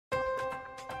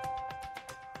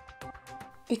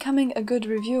becoming a good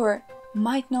reviewer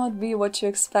might not be what you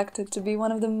expected to be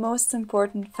one of the most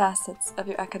important facets of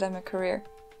your academic career.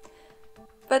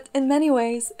 But in many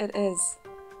ways, it is.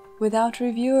 Without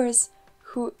reviewers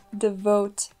who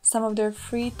devote some of their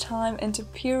free time into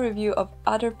peer review of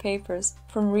other papers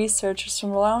from researchers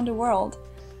from around the world,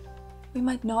 we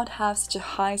might not have such a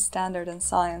high standard in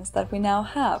science that we now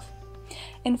have.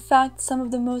 In fact, some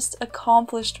of the most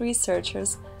accomplished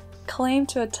researchers claim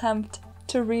to attempt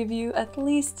to review at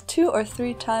least 2 or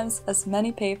 3 times as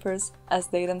many papers as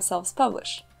they themselves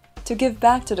publish, to give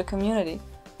back to the community,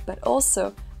 but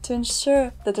also to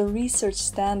ensure that the research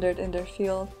standard in their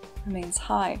field remains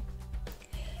high.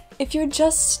 If you're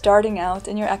just starting out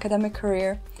in your academic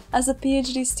career as a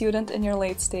PhD student in your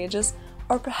late stages,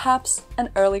 or perhaps an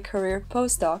early career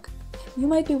postdoc, you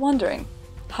might be wondering,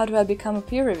 how do I become a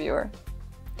peer reviewer?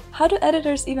 How do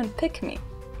editors even pick me?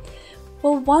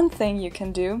 Well, one thing you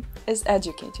can do is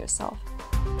educate yourself.